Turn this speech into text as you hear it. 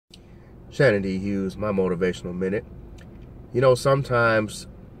Shannon D. Hughes, my motivational minute. You know, sometimes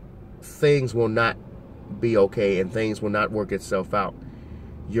things will not be okay and things will not work itself out.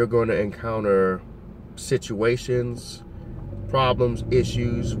 You're going to encounter situations, problems,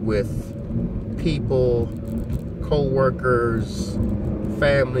 issues with people, co-workers,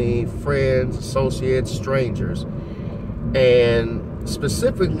 family, friends, associates, strangers, and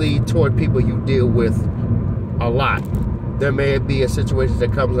specifically toward people you deal with a lot. There may be a situation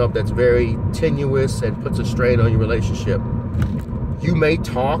that comes up that's very tenuous and puts a strain on your relationship. You may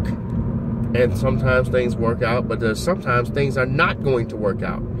talk, and sometimes things work out, but there's sometimes things are not going to work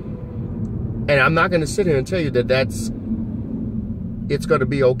out. And I'm not going to sit here and tell you that it's going to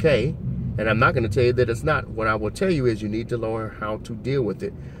be okay, and I'm not going to tell you that it's not. What I will tell you is you need to learn how to deal with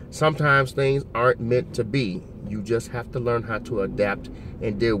it. Sometimes things aren't meant to be. You just have to learn how to adapt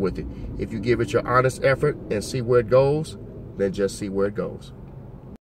and deal with it. If you give it your honest effort and see where it goes, then just see where it goes.